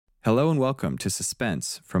Hello and welcome to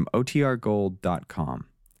Suspense from OTRGold.com.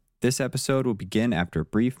 This episode will begin after a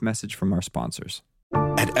brief message from our sponsors.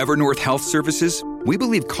 At Evernorth Health Services, we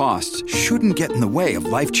believe costs shouldn't get in the way of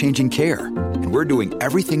life-changing care, and we're doing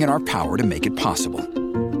everything in our power to make it possible.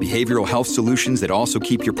 Behavioral health solutions that also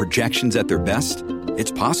keep your projections at their best?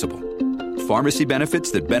 It's possible. Pharmacy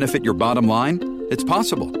benefits that benefit your bottom line? It's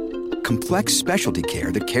possible. Complex specialty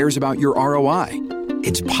care that cares about your ROI?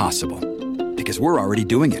 It's possible. Because we're already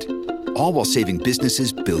doing it. All while saving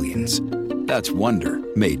businesses billions. That's Wonder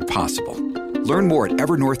made possible. Learn more at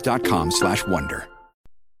evernorth.com/wonder.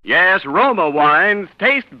 Yes, Roma wines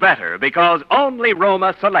taste better because only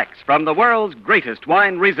Roma selects from the world's greatest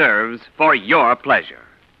wine reserves for your pleasure.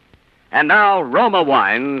 And now, Roma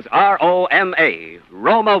Wines, R-O-M-A,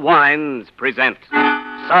 Roma Wines present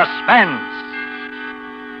Suspense.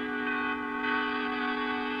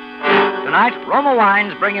 Tonight, Roma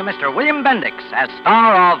Wines bring you Mr. William Bendix as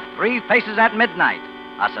star of Three Faces at Midnight,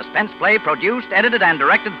 a suspense play produced, edited, and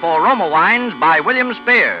directed for Roma Wines by William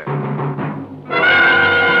Spear.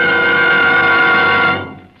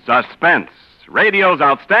 Suspense, radio's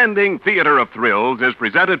outstanding theater of thrills, is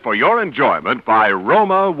presented for your enjoyment by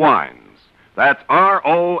Roma Wines. That's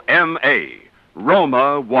R-O-M-A,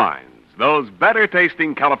 Roma Wines. Those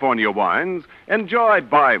better-tasting California wines enjoyed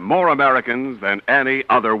by more Americans than any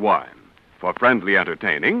other wine. For friendly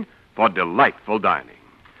entertaining, for delightful dining.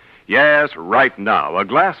 Yes, right now, a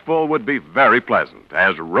glassful would be very pleasant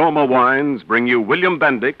as Roma Wines bring you William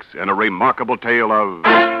Bendix in a remarkable tale of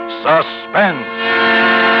suspense.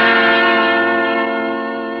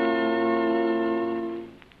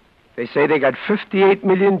 They say they got 58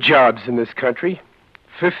 million jobs in this country.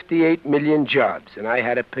 58 million jobs, and I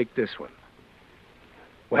had to pick this one.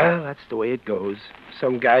 Well, that's the way it goes.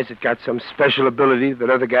 Some guys that got some special ability that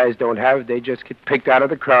other guys don't have, they just get picked out of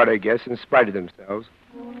the crowd, I guess, in spite of themselves.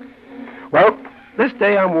 Well, this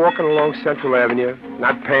day I'm walking along Central Avenue,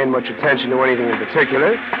 not paying much attention to anything in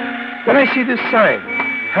particular. Then I see this sign,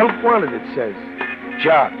 Help Wanted, it says.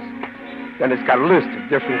 Jobs. Then it's got a list of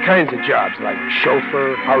different kinds of jobs, like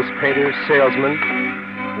chauffeur, house painter, salesman.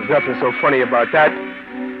 There's nothing so funny about that.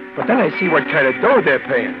 But then I see what kind of dough they're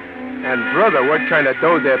paying. And, brother, what kind of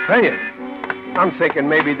dough they're paying. I'm thinking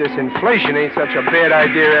maybe this inflation ain't such a bad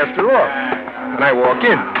idea after all. And I walk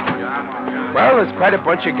in. Well, there's quite a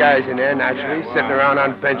bunch of guys in there, naturally, sitting around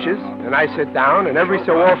on benches. And I sit down, and every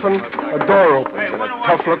so often, a door opens, and a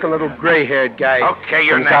tough-looking little gray-haired guy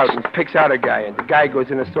comes out and picks out a guy. And the guy goes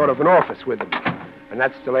in a sort of an office with him. And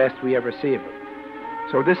that's the last we ever see of him.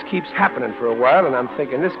 So this keeps happening for a while, and I'm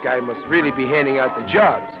thinking this guy must really be handing out the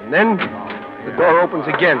jobs. And then the door opens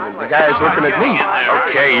again, and the guy is looking at me.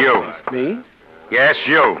 Okay, you. Me? Yes,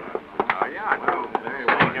 you.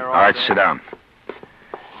 All right, sit down.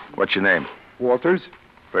 What's your name? Walters.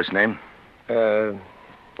 First name?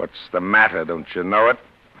 What's the matter? Don't you know it?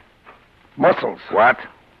 Muscles. What?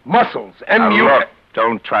 Muscles. Now, M-U... look,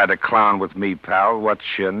 don't try to clown with me, pal.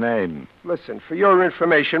 What's your name? Listen, for your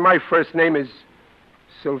information, my first name is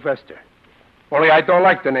Sylvester. Only I don't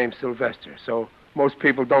like the name Sylvester, so most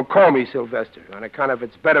people don't call me Sylvester. On account of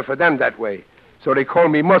it's better for them that way. So they call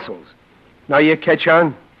me Muscles. Now you catch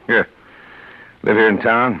on? Here. Live here in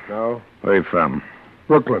town? No. Where are you from?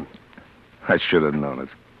 Brooklyn. I should have known it.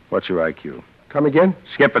 What's your IQ? Come again?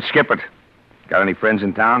 Skip it. Got any friends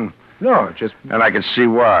in town? No, just... And I can see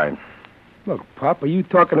why. Look, Pop, are you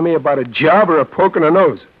talking to me about a job or a poke in the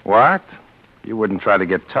nose? What? You wouldn't try to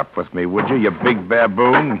get tough with me, would you, you big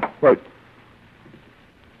baboon? What?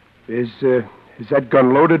 Is that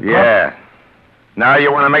gun loaded, Pop? Yeah. Now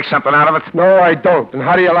you want to make something out of it? No, I don't. And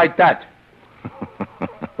how do you like that?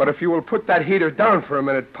 But if you will put that heater down for a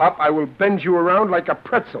minute, Pop, I will bend you around like a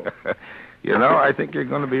pretzel. You know, I think you're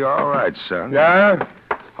going to be all right, son. Yeah?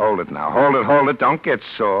 Hold it now. Hold it. Don't get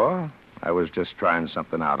sore. I was just trying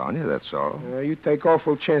something out on you, that's all. You take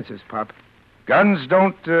awful chances, Pop. Guns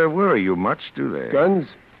don't worry you much, do they? Guns?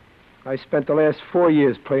 I spent the last 4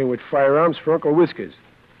 years playing with firearms for Uncle Whiskers.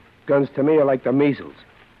 Guns to me are like the measles.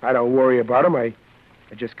 I don't worry about them. I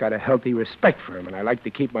just got a healthy respect for them, and I like to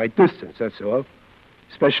keep my distance, that's all.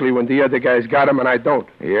 Especially when the other guys got them and I don't.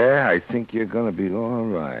 Yeah, I think you're going to be all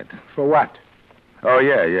right. For what? Oh,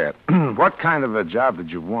 yeah. What kind of a job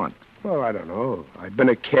did you want? Well, I don't know. I've been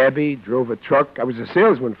a cabbie, drove a truck. I was a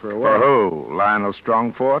salesman for a while. For who? Lionel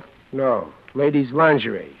Strongfort? No. Ladies'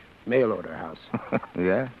 lingerie. Mail order house.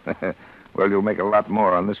 Yeah? Well, you'll make a lot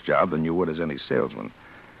more on this job than you would as any salesman.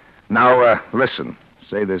 Now, listen.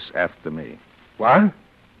 Say this after me. What?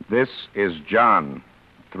 This is John.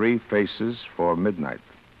 3 Faces for Midnight.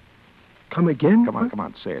 Come again? Come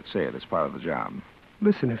on. Say it. It's part of the job.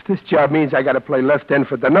 Listen, if this job means I got to play left end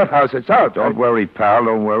for the nut house, it's out. Don't worry, pal.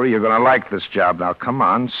 Don't worry. You're going to like this job. Now, come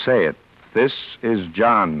on, say it. This is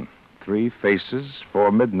John. 3 faces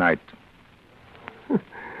for midnight.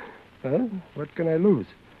 Huh? What can I lose?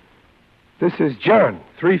 This is John.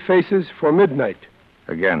 3 faces for midnight.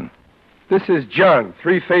 Again. This is John.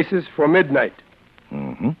 3 faces for midnight.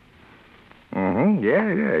 Mm-hmm. Mm-hmm.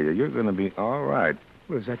 Yeah. You're going to be all right.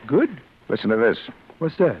 Well, is that good? Listen to this.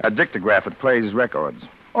 What's that? A dictograph. It plays records.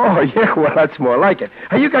 Oh, yeah, well, that's more like it.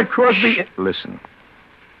 Have you got Crosby? Shh. Listen.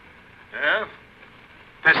 Yeah?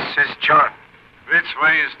 This is John. Which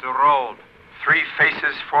way is the road? 3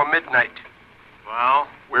 faces for midnight. Well?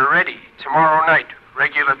 We're ready. Tomorrow night.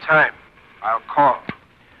 Regular time. I'll call.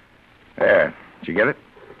 There. Did you get it?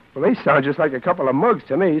 Well, they sound just like a couple of mugs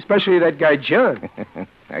to me, especially that guy John.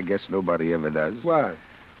 I guess nobody ever does. Why?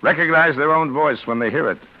 Recognize their own voice when they hear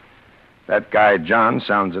it. That guy John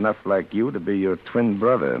sounds enough like you to be your twin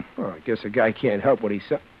brother. Oh, I guess a guy can't help what he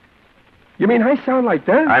sounds. You mean I sound like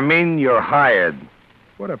that? I mean you're hired.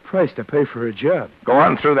 What a price to pay for a job. Go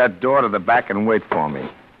on through that door to the back and wait for me.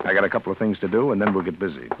 I got a couple of things to do, and then we'll get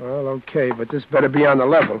busy. Well, okay, but this better be on the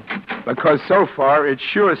level. Because so far, it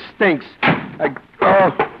sure stinks.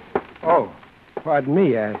 Pardon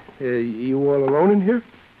me. You all alone in here?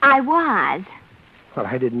 I was. Well,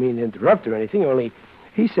 I didn't mean to interrupt or anything, only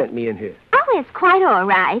he sent me in here. Oh, it's quite all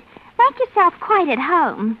right. Make yourself quite at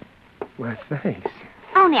home. Well, thanks.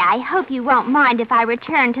 Only I hope you won't mind if I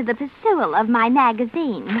return to the pursuit of my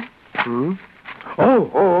magazine. Hmm?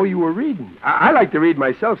 Oh, you were reading. I like to read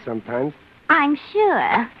myself sometimes. I'm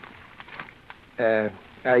sure.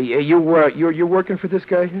 You're working for this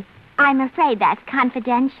guy here? I'm afraid that's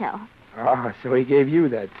confidential. Ah, so he gave you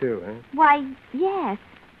that, too, huh? Why, yes.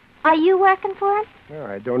 Are you working for him? Well,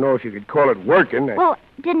 I don't know if you could call it working. Well,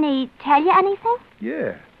 didn't he tell you anything?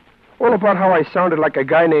 Yeah. All about how I sounded like a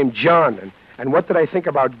guy named John, and what did I think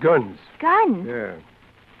about guns. Guns? Yeah.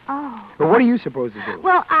 Oh. But what are you supposed to do?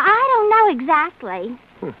 Well, I don't know exactly.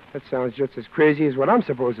 That sounds just as crazy as what I'm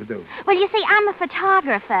supposed to do. Well, you see, I'm a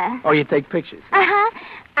photographer. Oh, you take pictures? Uh-huh.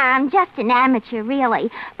 I'm just an amateur,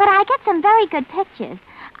 really. But I get some very good pictures.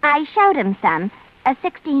 I showed him some. A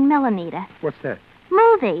 16 millimeter. What's that?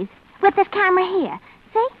 Movies. With this camera here.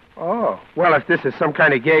 See? Oh. Well, if this is some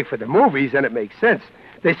kind of gag for the movies, then it makes sense.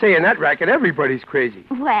 They say in that racket everybody's crazy.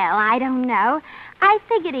 Well, I don't know. I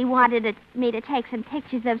figured he wanted me to take some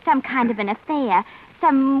pictures of some kind of an affair.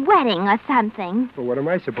 Some wedding or something. Well, what am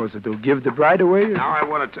I supposed to do? Give the bride away? Now I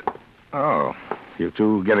wanted to... Oh, you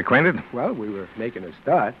two get acquainted? Well, we were making a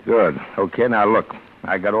start. Good. Okay, now look.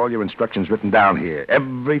 I got all your instructions written down here.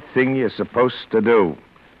 Everything you're supposed to do.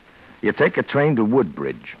 You take a train to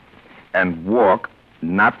Woodbridge and walk,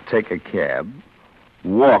 not take a cab.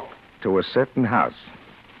 Walk to a certain house.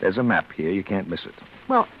 There's a map here. You can't miss it.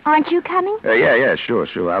 Well, aren't you coming? Yeah, sure.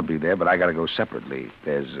 I'll be there, but I got to go separately.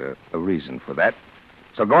 There's a reason for that.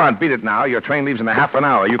 So go on, beat it now. Your train leaves in a half an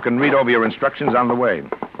hour. You can read over your instructions on the way.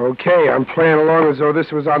 Okay, I'm playing along as though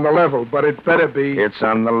this was on the level, but it better be. It's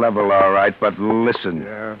on the level, all right, but listen.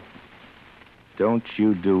 Yeah. Don't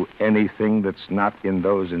you do anything that's not in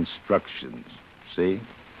those instructions. See?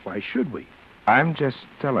 Why should we? I'm just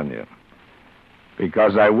telling you.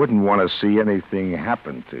 Because I wouldn't want to see anything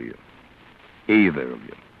happen to you. Either of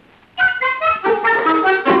you.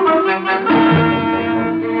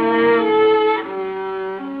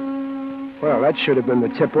 Well, that should have been the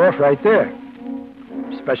tip-off right there.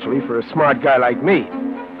 Especially for a smart guy like me.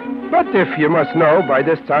 But if you must know, by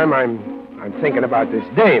this time I'm thinking about this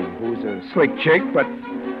dame, who's a slick chick, but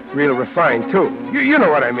real refined, too. You know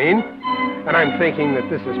what I mean. And I'm thinking that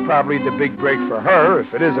this is probably the big break for her,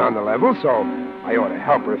 if it is on the level, so I ought to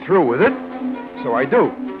help her through with it. So I do.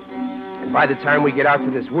 And by the time we get out to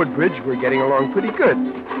this Woodbridge, we're getting along pretty good.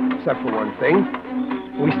 Except for one thing.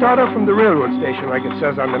 We start off from the railroad station, like it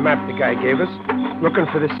says on the map the guy gave us, looking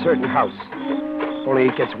for this certain house. Only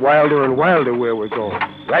it gets wilder and wilder where we're going.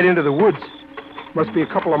 Right into the woods. Must be a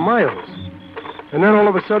couple of miles. And then all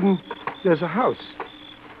of a sudden, there's a house.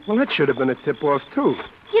 Well, that should have been a tip-off, too.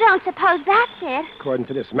 You don't suppose that's it? According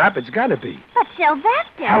to this map, it's got to be. But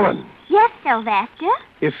Sylvester... Helen! Yes, Sylvester?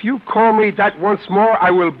 If you call me that once more,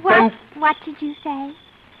 I will bend... What did you say?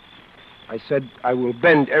 I said I will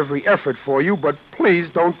bend every effort for you, but please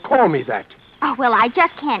don't call me that. Oh, well, I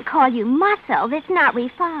just can't call you muscle. That's not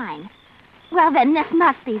refined. Well, then, this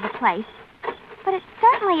must be the place. But it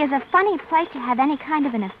certainly is a funny place to have any kind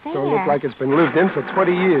of an affair. Don't look like it's been lived in for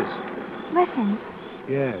 20 years. Listen.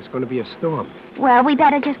 Yeah, it's going to be a storm. Well, we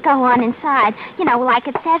better just go on inside. You know, like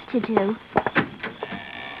it says to do.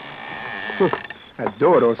 That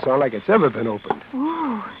door don't sound like it's ever been opened.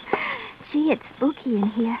 Ooh. Gee, it's spooky in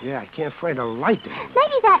here. Yeah, I can't find a light.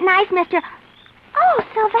 Maybe that nice Mr. Oh,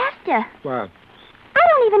 Sylvester. What? I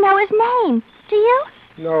don't even know his name. Do you?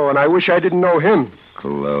 No, and I wish I didn't know him.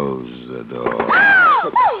 Close the door.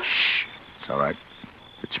 Oh! Shh. It's all right.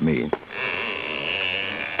 It's me.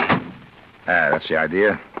 That's the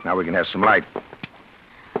idea. Now we can have some light.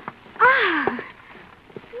 Ah.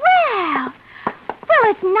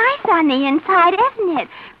 Well, it's nice on the inside, isn't it?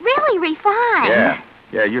 Really refined.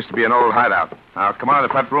 Yeah, it used to be an old hideout. Now, come on to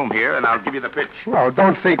the front room here, and I'll give you the pitch. Well,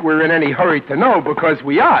 don't think we're in any hurry to know, because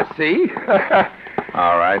we are, see?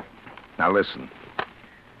 All right. Now, listen.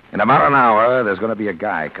 In about an hour, there's going to be a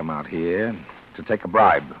guy come out here to take a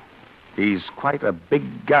bribe. He's quite a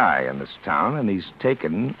big guy in this town, and he's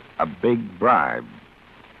taken a big bribe.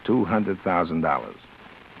 $200,000.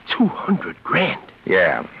 200 grand.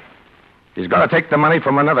 Yeah. He's going to take the money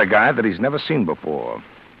from another guy that he's never seen before.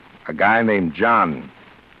 A guy named John.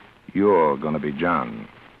 You're going to be John.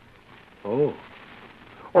 Oh.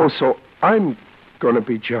 Oh, so I'm going to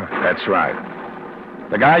be John. That's right.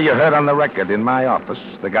 The guy you heard on the record in my office,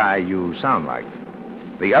 the guy you sound like.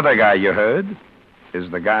 The other guy you heard is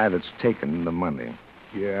the guy that's taken the money.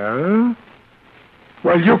 Yeah?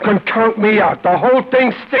 Well, you can count me out. The whole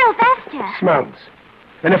thing sticks. Sylvester. Smells.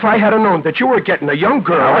 And if I had known that you were getting a young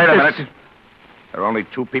girl... Now, wait a minute. There are only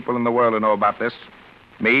two people in the world who know about this.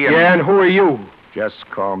 Me and... Yeah, and who are you? Just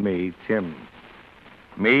call me Tim.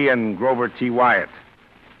 Me and Grover T. Wyatt.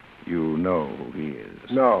 You know who he is.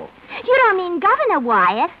 No. You don't mean Governor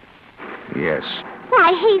Wyatt? Yes.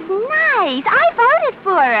 Why, he's nice. I voted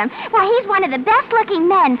for him. Why, he's one of the best-looking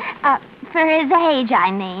men. For his age,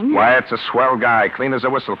 I mean. Wyatt's a swell guy, clean as a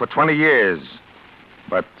whistle for 20 years.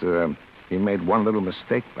 But he made one little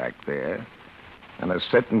mistake back there, and a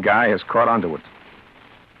certain guy has caught onto it.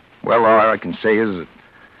 Well, all I can say is that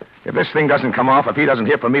if this thing doesn't come off, if he doesn't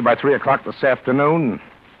hear from me by 3 o'clock this afternoon,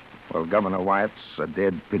 well, Governor Wyatt's a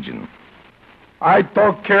dead pigeon. I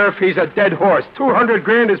don't care if he's a dead horse. 200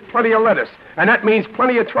 grand is plenty of lettuce, and that means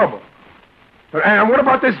plenty of trouble. And what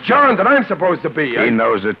about this John that I'm supposed to be? He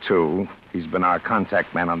knows it, too. He's been our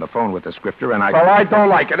contact man on the phone with the scripter, and I... Well, I don't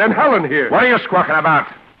like it. And Helen here. What are you squawking about?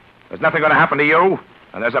 There's nothing going to happen to you,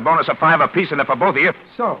 and there's a bonus of $5 apiece in it for both of you.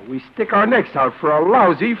 So, we stick our necks out for a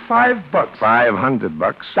lousy $5.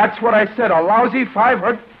 $500. That's what I said, a lousy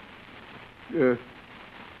 500...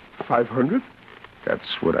 500?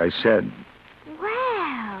 That's what I said.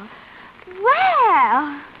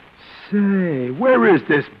 Well. Say, where is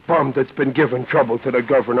this bum that's been giving trouble to the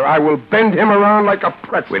governor? I will bend him around like a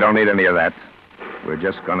pretzel. We don't need any of that. We're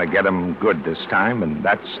just going to get him good this time, and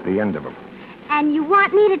that's the end of him. And you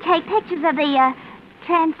want me to take pictures of the,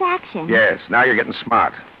 transaction? Yes, now you're getting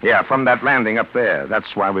smart. Yeah, from that landing up there.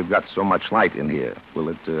 That's why we've got so much light in here. Will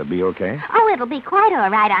it be okay? Oh, it'll be quite all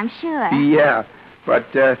right, I'm sure. Yeah, but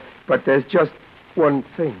there's just one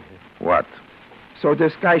thing. What? So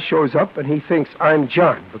this guy shows up and he thinks I'm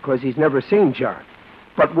John because he's never seen John.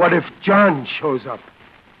 But what if John shows up?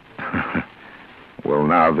 Well,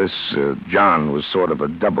 now, this John was sort of a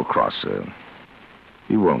double-crosser.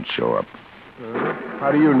 He won't show up.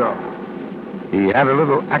 How do you know? He had a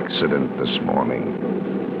little accident this morning.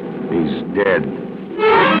 He's dead.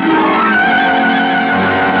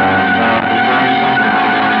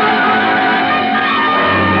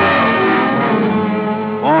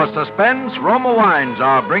 For suspense, Roma Wines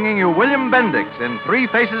are bringing you William Bendix in Three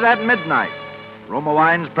Faces at Midnight. Roma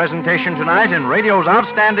Wines' presentation tonight in radio's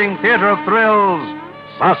outstanding theater of thrills,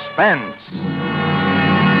 Suspense.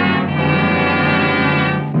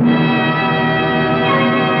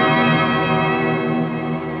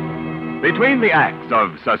 Between the acts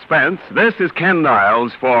of Suspense, this is Ken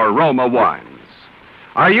Niles for Roma Wines.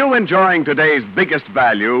 Are you enjoying today's biggest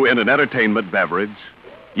value in an entertainment beverage?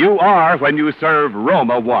 You are when you serve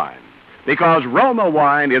Roma Wine, because Roma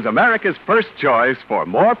Wine is America's first choice for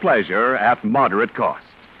more pleasure at moderate cost.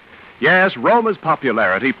 Yes, Roma's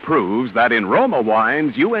popularity proves that in Roma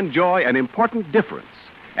Wines you enjoy an important difference,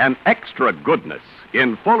 an extra goodness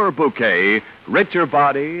in fuller bouquet, richer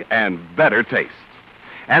body, and better taste.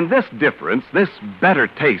 And this difference, this better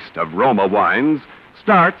taste of Roma Wines,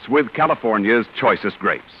 starts with California's choicest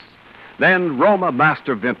grapes. Then Roma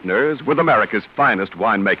Master Vintners, with America's finest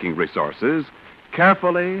winemaking resources,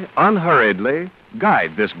 carefully, unhurriedly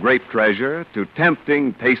guide this grape treasure to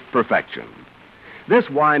tempting taste perfection. This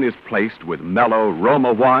wine is placed with mellow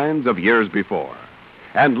Roma wines of years before.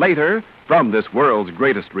 And later, from this world's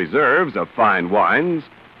greatest reserves of fine wines,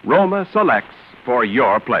 Roma selects for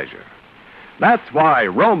your pleasure. That's why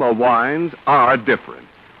Roma wines are different.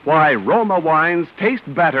 Why Roma wines taste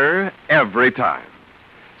better every time.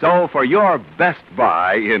 So for your best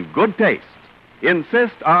buy in good taste,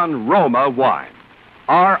 insist on Roma wine.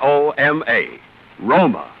 R-O-M-A.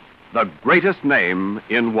 Roma, the greatest name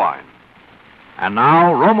in wine. And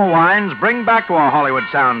now, Roma Wines bring back to our Hollywood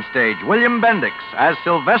soundstage William Bendix as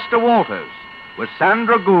Sylvester Walters, with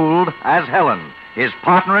Sandra Gould as Helen, his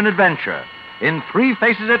partner in adventure, in Three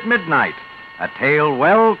Faces at Midnight, a tale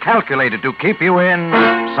well calculated to keep you in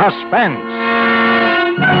suspense.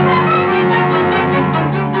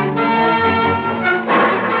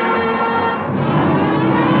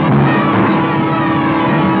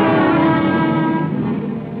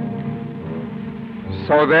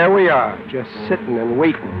 So there we are, just sitting and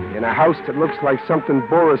waiting in a house that looks like something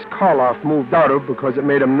Boris Karloff moved out of because it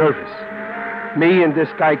made him nervous. Me and this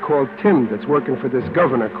guy called Tim that's working for this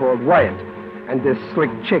governor called Wyatt, and this slick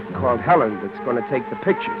chick called Helen that's going to take the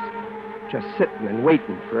pictures. Just sitting and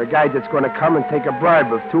waiting for a guy that's going to come and take a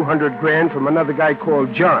bribe of $200,000 from another guy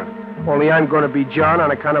called John. Only I'm going to be John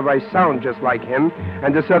on account of I sound just like him,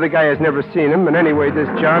 and this other guy has never seen him, and anyway, this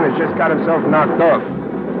John has just got himself knocked off.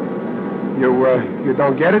 You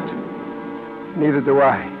don't get it? Neither do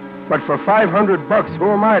I. But for $500, who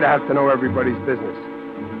am I to have to know everybody's business?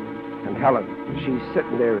 And Helen, she's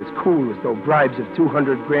sitting there as cool as though bribes of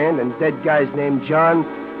 $200,000 and dead guys named John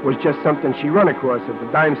was just something she run across at the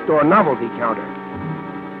dime store novelty counter.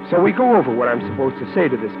 So we go over what I'm supposed to say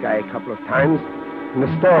to this guy a couple of times, and the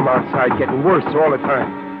storm outside getting worse all the time.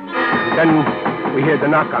 And then we hear the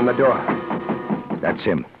knock on the door. That's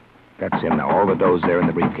him. That's him. Now, all the dough's there in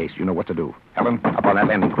the briefcase. You know what to do. Helen, up on that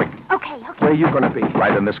landing, quick. Okay. Where are you going to be?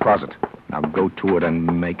 Right in this closet. Now, go to it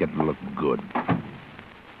and make it look good.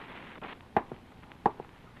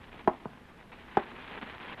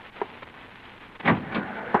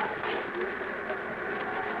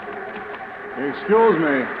 Excuse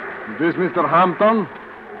me. Is this Mr. Hampton?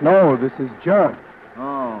 No, this is John.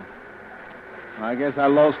 Oh. I guess I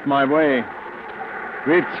lost my way.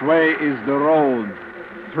 Which way is the road?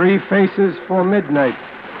 Three Faces for Midnight.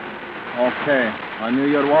 Okay. I knew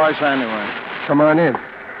your voice anyway. Come on in.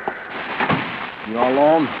 You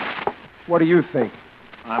alone? What do you think?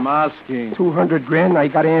 I'm asking. $200,000, I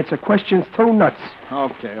got to answer questions too nuts.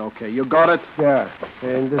 Okay. You got it? Yeah,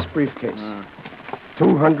 in this briefcase.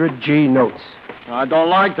 200 G notes. I don't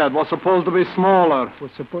like that. What's supposed to be smaller?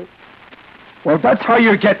 What's supposed... Well, that's how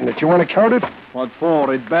you're getting it. You want to count it? What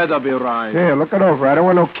for? It better be right. Here, look it over. I don't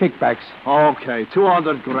want no kickbacks. Okay,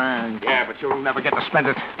 $200,000. Yeah, but you'll never get to spend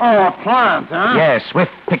it. Oh, a plant, huh? Yes, with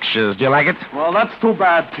pictures. Do you like it? Well, that's too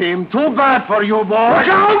bad, Tim. Too bad for you, boy. Look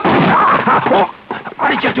out! What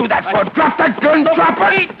did you do that for? Drop that gun! Drop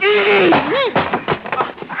it!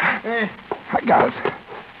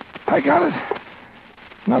 I got it.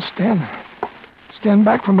 Now stand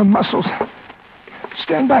back from the muscles.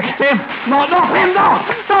 Stand back. Tim! No, Tim, no!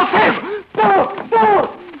 No, Tim! No!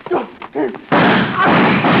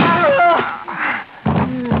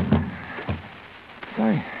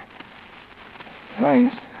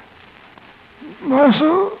 Thanks.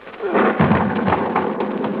 Muscle.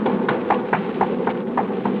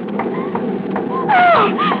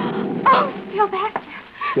 Oh, Sylvester.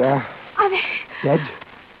 Yeah. Are they... Dead?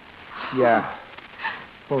 Yeah.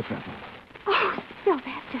 Both of them. Oh,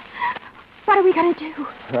 Sylvester. What are we going to do?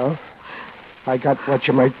 Well, I got what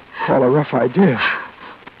you might call a rough idea.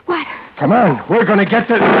 What? Come on. We're going to get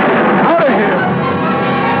this out of here.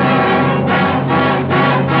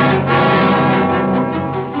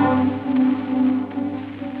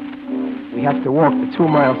 We have to walk the 2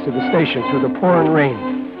 miles to the station through the pouring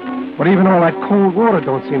rain. But even all that cold water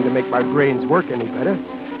don't seem to make my brains work any better.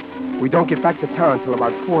 We don't get back to town till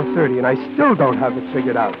about 4:30, and I still don't have it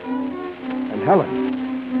figured out. And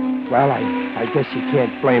Helen, well, I guess you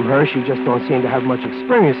can't blame her. She just don't seem to have much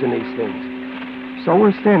experience in these things. So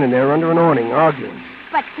we're standing there under an awning arguing.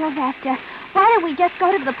 But, Sylvester, why don't we just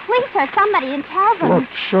go to the police or somebody and tell them? Look,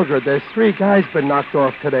 Sugar, there's 3 guys been knocked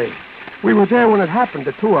off today. We were there when it happened,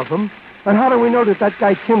 the 2 of them. And how do we know that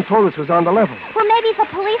guy Tim told us was on the level? Well, maybe the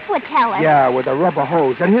police would tell us. Yeah, with a rubber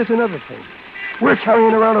hose. And here's another thing. We're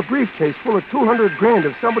carrying around a briefcase full of $200,000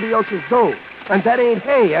 of somebody else's dough. And that ain't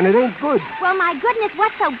hay, and it ain't good. Well, my goodness,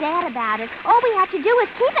 what's so bad about it? All we have to do is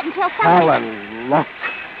keep it until somebody... Helen, look.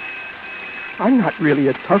 I'm not really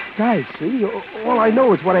a tough guy, see? All I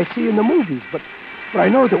know is what I see in the movies. But I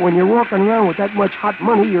know that when you're walking around with that much hot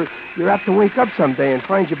money, you're apt to wake up someday and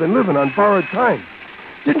find you've been living on borrowed time.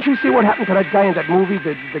 Didn't you see what happened to that guy in that movie,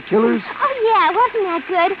 The Killers? Oh, yeah, wasn't that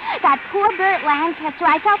good? That poor Burt Lancaster.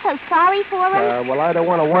 I felt so sorry for him. Well, I don't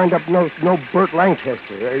want to wind up no Burt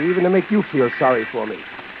Lancaster, even to make you feel sorry for me.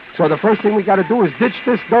 So the first thing we got to do is ditch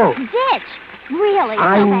this dough. Ditch? Really,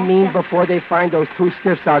 I Sylvester. mean before they find those two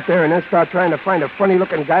stiffs out there and then start trying to find a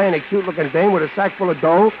funny-looking guy and a cute-looking dame with a sack full of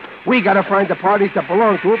dough, we got to find the parties that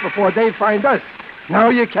belong to it before they find us. Now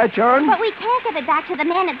you catch on? But we can't give it back to the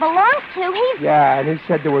man it belongs to. He's Yeah, and he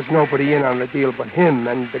said there was nobody in on the deal but him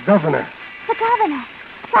and the governor. the governor.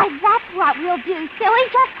 Why, that's what we'll do, silly.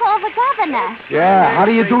 Just call the governor. Yeah, how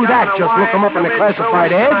do you do that? Just look him up in the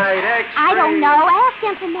classified ads? I don't know. Ask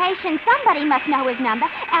information. Somebody must know his number.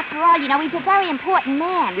 After all, you know, he's a very important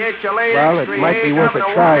man. Well, it might be worth a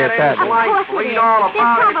try at that. Of course it is.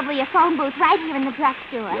 There's probably a phone booth right here in the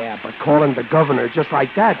drugstore. Yeah, but calling the governor just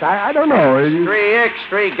like that, I don't know.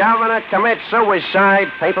 X3, governor, commit suicide,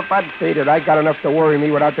 paper bud. Beat it, I got enough to worry me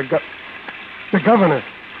without the governor.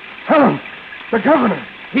 Tell him, the governor,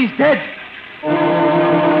 he's dead.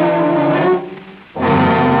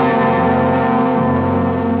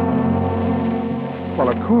 Well,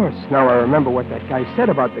 of course. Now I remember what that guy said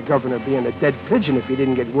about the governor being a dead pigeon if he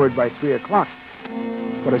didn't get word by 3 o'clock.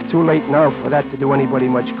 But it's too late now for that to do anybody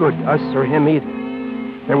much good, us or him either.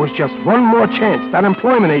 There was just one more chance, that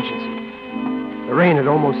employment agency. The rain had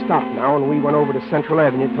almost stopped now, and we went over to Central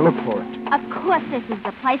Avenue to look for it. Of course this is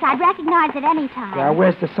the place. I'd recognize it any time. Now,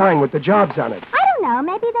 where's the sign with the jobs on it? I don't know.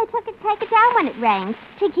 Maybe they take it down when it rains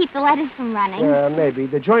to keep the letters from running. Yeah, maybe.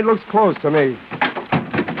 The joint looks closed to me.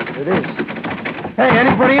 It is. Hey,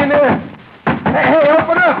 anybody in there? Hey,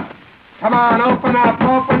 open up! Come on, open up,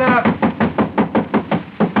 open up!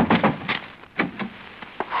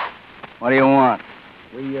 What do you want?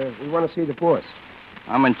 We want to see the boss.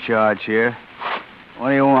 I'm in charge here. What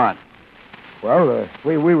do you want? Well,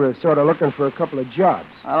 we were sort of looking for a couple of jobs.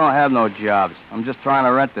 I don't have no jobs. I'm just trying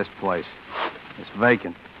to rent this place. It's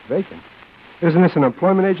vacant. Vacant? Isn't this an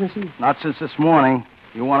employment agency? Not since this morning.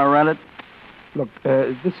 You want to rent it? Look,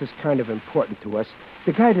 this is kind of important to us.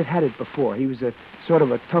 The guy that had it before, he was a sort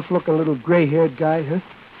of a tough-looking little gray-haired guy, huh?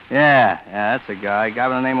 Yeah, that's a guy. Guy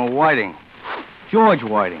by the name of Whiting. George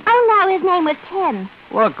Whiting. Oh, no, his name was Tim.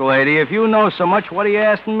 Look, lady, if you know so much, what are you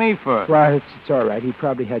asking me for? Well, it's all right. He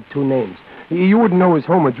probably had two names. You wouldn't know his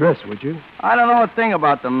home address, would you? I don't know a thing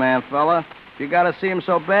about the man, fella. If you got to see him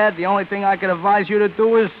so bad, the only thing I could advise you to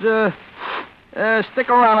do is, stick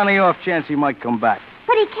around on the off chance he might come back.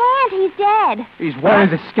 But he can't. He's dead. He's what?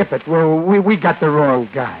 Well, skip it. Well, we got the wrong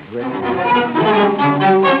guy.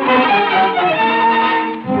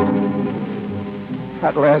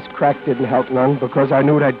 That last crack didn't help none because I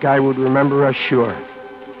knew that guy would remember us sure.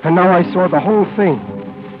 And now I saw the whole thing.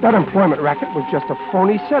 That employment racket was just a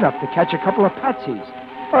phony setup to catch a couple of patsies.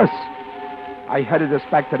 Us. I headed us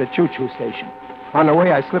back to the choo-choo station. On the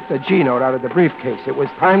way, I slipped a G-note out of the briefcase. It was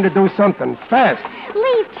time to do something fast.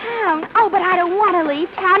 Leave town? Oh, but I don't want to leave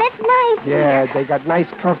town. It's nice Yeah, here. they got nice,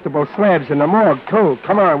 comfortable slabs in the morgue, too.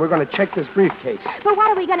 Come on, we're going to check this briefcase. But what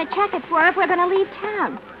are we going to check it for if we're going to leave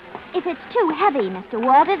town? If it's too heavy, Mr.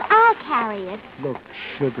 Walters, I'll carry it. Look,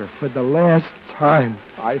 Sugar, for the last time,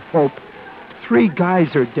 I hope. 3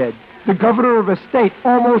 guys are dead. The governor of a state,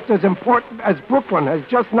 almost as important as Brooklyn, has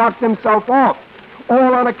just knocked himself off.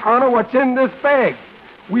 All on account of what's in this bag.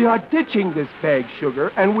 We are ditching this bag, Sugar,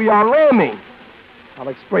 and we are lambing. I'll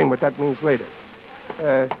explain what that means later.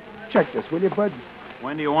 Check this, will you, Bud?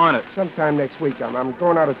 When do you want it? Sometime next week. I'm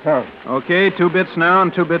going out of town. Okay, 2 bits now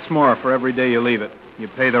and 2 bits more for every day you leave it. You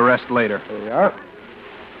pay the rest later. There you are.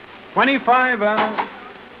 25,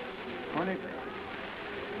 20.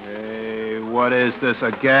 Hey, what is this,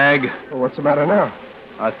 a gag? Well, what's the matter now?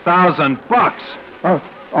 $1,000.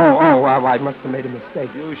 Oh, I must have made a mistake.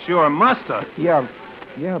 You sure must have. Yeah,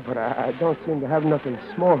 but I don't seem to have nothing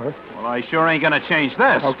smaller. Well, I sure ain't gonna change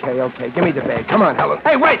this. Okay. Give me the bag. Come on, Helen.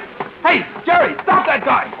 Hey, wait! Hey, Jerry, stop that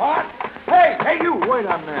guy! What? Hey, you! Wait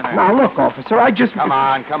a minute. Now, look, officer, I just... Come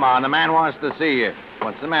on. The man wants to see you.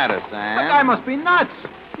 What's the matter, Sam? That guy must be nuts.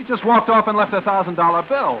 He just walked off and left $1,000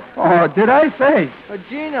 bill. Oh, did I say? A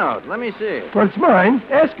G-note. Let me see it. Well, it's mine.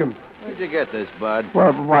 Ask him. Where'd you get this, bud?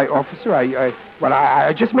 Well, why, officer,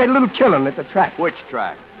 I just made a little killing at the track. Which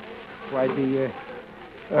track? Why,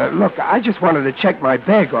 look, I just wanted to check my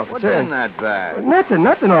bag, officer. What's in that bag?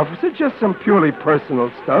 Nothing, officer. Just some purely personal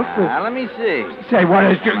stuff. Let me see. Say, what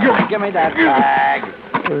is... Give me that bag.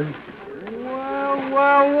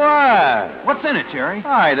 Well, what? What's in it, Jerry?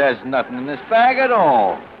 Why, there's nothing in this bag at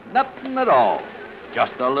all. Nothing at all.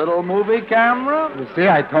 Just a little movie camera. You see,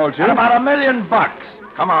 I told you. And about $1 million.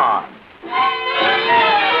 Come on.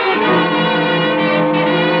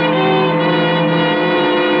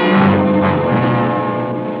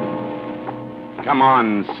 Come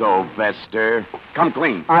on, Sylvester. Come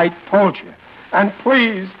clean. I told you. And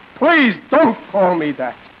please don't call me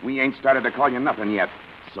that. We ain't started to call you nothing yet,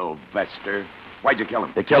 Sylvester. Why'd you kill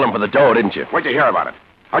him? You killed him for the dough, didn't you? Where'd you hear about it?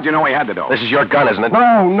 How'd you know he had the dough? This is your gun, isn't it?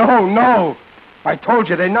 No. I told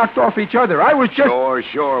you they knocked off each other. I was just...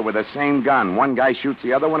 Sure, with the same gun. One guy shoots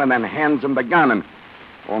the other one and then hands him the gun, and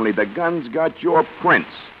only the gun's got your prints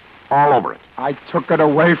all over it. I took it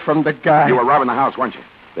away from the guy. You were robbing the house, weren't you?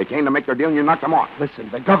 They came to make their deal and you knocked them off. Listen,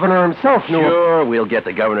 the governor himself knew... Sure, we'll get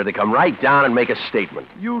the governor to come right down and make a statement.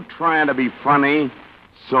 You trying to be funny,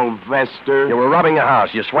 Sylvester? You were robbing the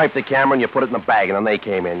house. You swiped the camera and you put it in the bag, and then they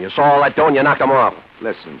came in. You saw all that dough and you knocked them off.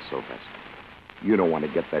 Listen, Sylvester. You don't want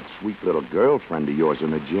to get that sweet little girlfriend of yours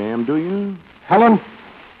in a jam, do you? Helen,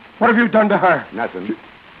 what have you done to her? Nothing.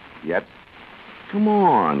 Yet. Come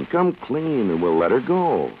on, come clean and we'll let her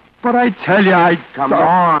go. But I tell you, Come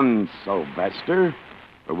on, Sylvester.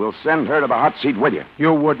 Or we'll send her to the hot seat with you.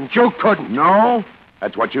 You wouldn't. You couldn't. No?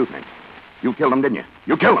 That's what you think. You killed him, didn't you?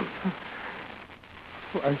 You killed him.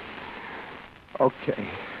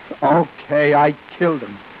 Okay, I killed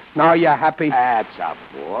him. Now you're happy? That's a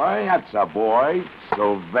boy.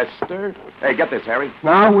 Sylvester. Hey, get this, Harry.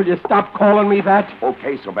 Now, will you stop calling me that?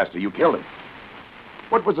 Okay, Sylvester, you killed him.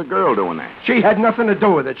 What was the girl doing there? She had nothing to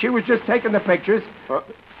do with it. She was just taking the pictures.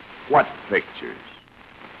 What pictures?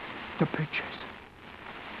 The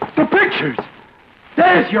pictures!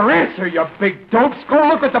 There's your answer, you big dopes. Go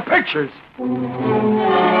look at the pictures.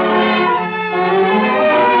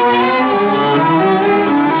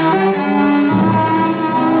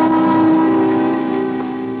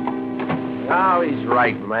 Oh, he's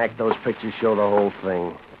right, Mac. Those pictures show the whole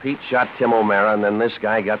thing. Pete shot Tim O'Mara, and then this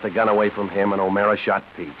guy got the gun away from him, and O'Mara shot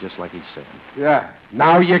Pete, just like he said. Yeah.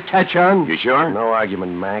 Now you catch on? You sure? No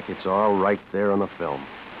argument, Mac. It's all right there on the film.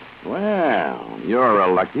 Well, you're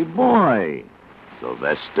a lucky boy,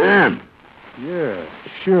 Sylvester. Yeah,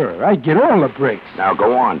 sure. I get all the breaks. Now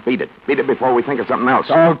go on, beat it. Beat it before we think of something else.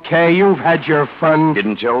 Okay, you've had your fun.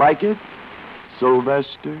 Didn't you like it,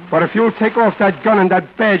 Sylvester? But if you'll take off that gun and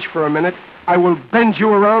that badge for a minute, I will bend you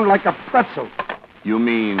around like a pretzel. You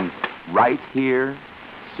mean right here,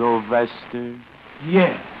 Sylvester?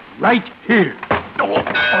 Yeah, right here.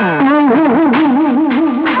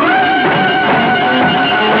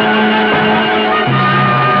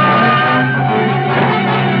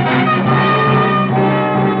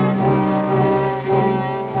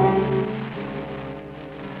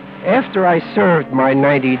 After I served my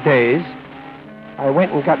 90 days, I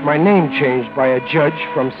went and got my name changed by a judge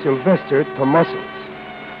from Sylvester to Muscles.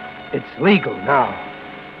 It's legal now,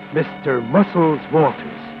 Mr. Muscles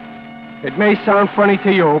Walters. It may sound funny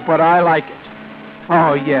to you, but I like it.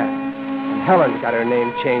 Oh, yeah, and Helen got her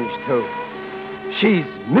name changed, too. She's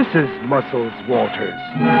Mrs. Muscles Walters.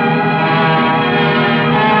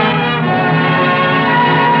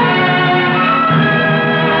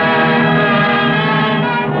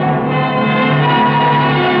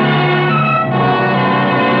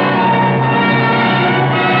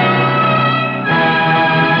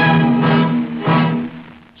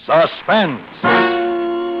 Suspense.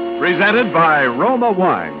 Presented by Roma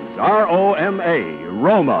Wines, R-O-M-A,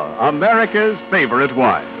 Roma, America's favorite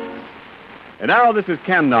wines. And now this is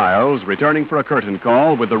Ken Niles returning for a curtain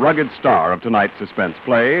call with the rugged star of tonight's suspense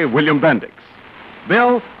play, William Bendix.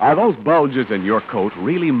 Bill, are those bulges in your coat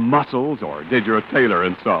really muscles, or did your tailor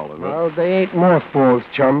install them? Well, they ain't mothballs,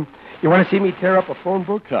 chum. You want to see me tear up a phone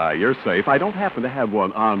book? You're safe. I don't happen to have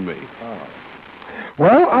one on me. Oh.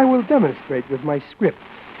 Well, I will demonstrate with my script.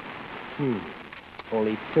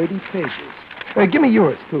 Only 30 pages. Give me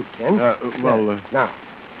yours, too, Ken. Now,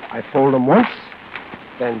 I fold them once,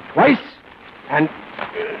 then twice, and...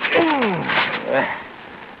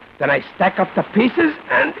 then I stack up the pieces,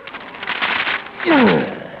 and...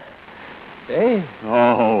 Hey?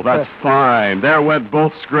 Oh, that's fine. There went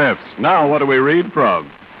both scripts. Now what do we read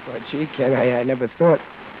from? Well, gee, Ken, I never thought.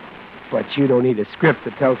 But you don't need a script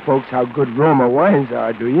to tell folks how good Roma wines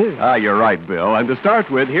are, do you? You're right, Bill. And to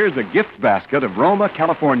start with, here's a gift basket of Roma,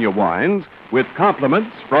 California wines with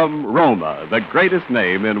compliments from Roma, the greatest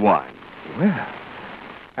name in wine. Well,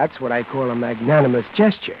 that's what I call a magnanimous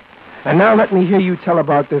gesture. And now let me hear you tell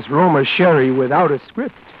about this Roma sherry without a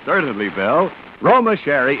script. Certainly, Bill. Roma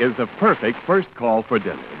sherry is the perfect first call for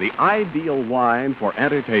dinner, the ideal wine for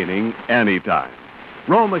entertaining anytime.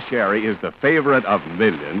 Roma sherry is the favorite of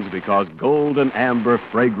millions because golden amber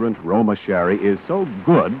fragrant Roma sherry is so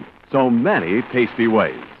good, so many tasty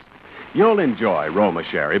ways. You'll enjoy Roma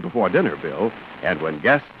sherry before dinner, Bill, and when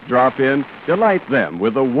guests drop in, delight them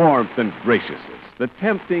with the warmth and graciousness, the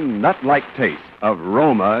tempting nut-like taste of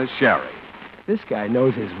Roma sherry. This guy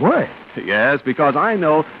knows his wine. Yes, because I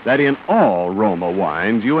know that in all Roma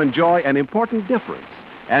wines you enjoy an important difference.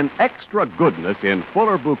 An extra goodness in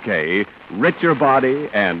fuller bouquet, richer body,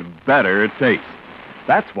 and better taste.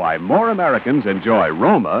 That's why more Americans enjoy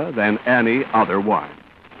Roma than any other wine.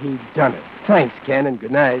 He done it. Thanks, Ken, and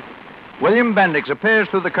good night. William Bendix appears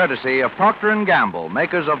through the courtesy of Procter & Gamble,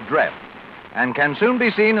 makers of Dreft, and can soon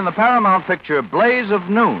be seen in the Paramount picture Blaze of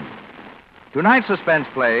Noon. Tonight's suspense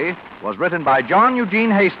play was written by John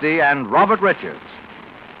Eugene Hasty and Robert Richards.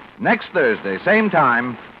 Next Thursday, same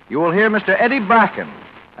time, you will hear Mr. Eddie Bracken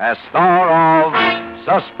as star of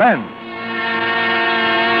Suspense.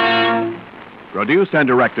 Produced and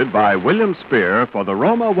directed by William Spear for the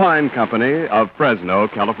Roma Wine Company of Fresno,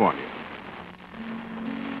 California.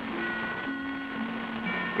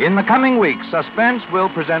 In the coming weeks, Suspense will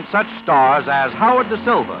present such stars as Howard Da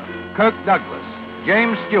Silva, Kirk Douglas,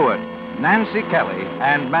 James Stewart, Nancy Kelly,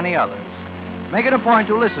 and many others. Make it a point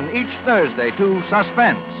to listen each Thursday to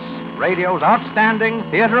Suspense, radio's outstanding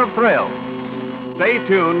theater of thrills. Stay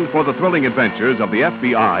tuned for the thrilling adventures of the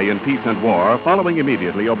FBI in Peace and War, following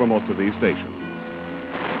immediately over most of these stations.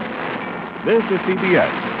 This is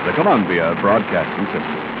CBS, the Columbia Broadcasting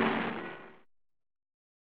System.